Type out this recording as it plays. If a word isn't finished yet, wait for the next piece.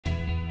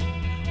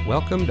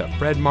Welcome to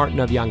Fred Martin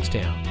of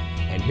Youngstown,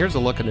 and here's a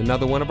look at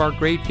another one of our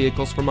great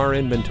vehicles from our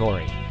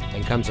inventory,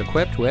 and comes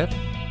equipped with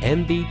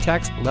MB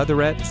Text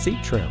leatherette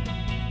seat trim,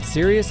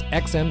 Sirius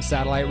XM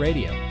satellite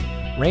radio,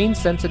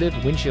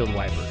 rain-sensitive windshield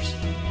wipers,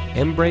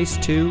 Embrace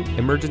 2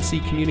 emergency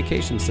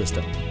communication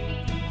system,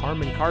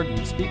 Harman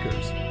Kardon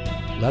speakers,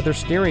 leather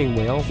steering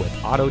wheel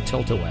with auto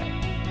tilt-away,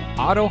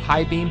 auto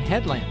high-beam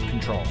headlamp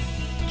control,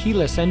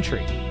 keyless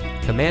entry,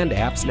 Command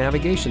Apps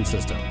navigation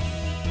system,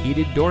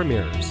 heated door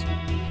mirrors,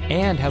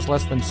 and has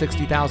less than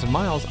 60,000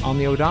 miles on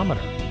the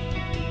odometer.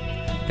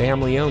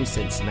 Family owned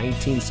since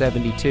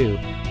 1972,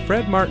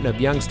 Fred Martin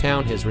of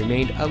Youngstown has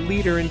remained a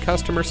leader in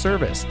customer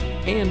service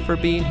and for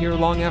being here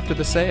long after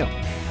the sale.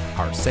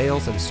 Our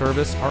sales and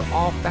service are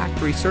all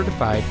factory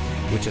certified,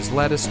 which has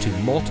led us to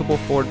multiple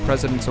Ford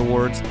President's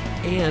Awards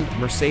and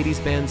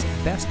Mercedes-Benz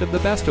Best of the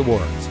Best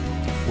Awards.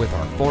 With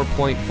our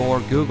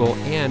 4.4 Google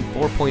and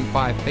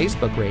 4.5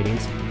 Facebook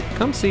ratings,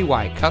 come see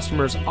why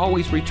customers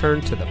always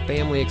return to the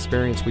family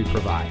experience we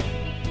provide.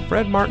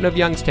 Fred Martin of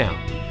Youngstown.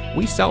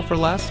 We sell for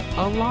less,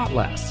 a lot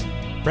less.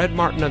 Fred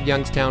Martin of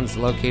Youngstown is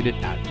located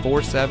at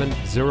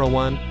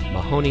 4701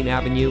 Mahoning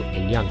Avenue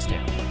in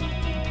Youngstown.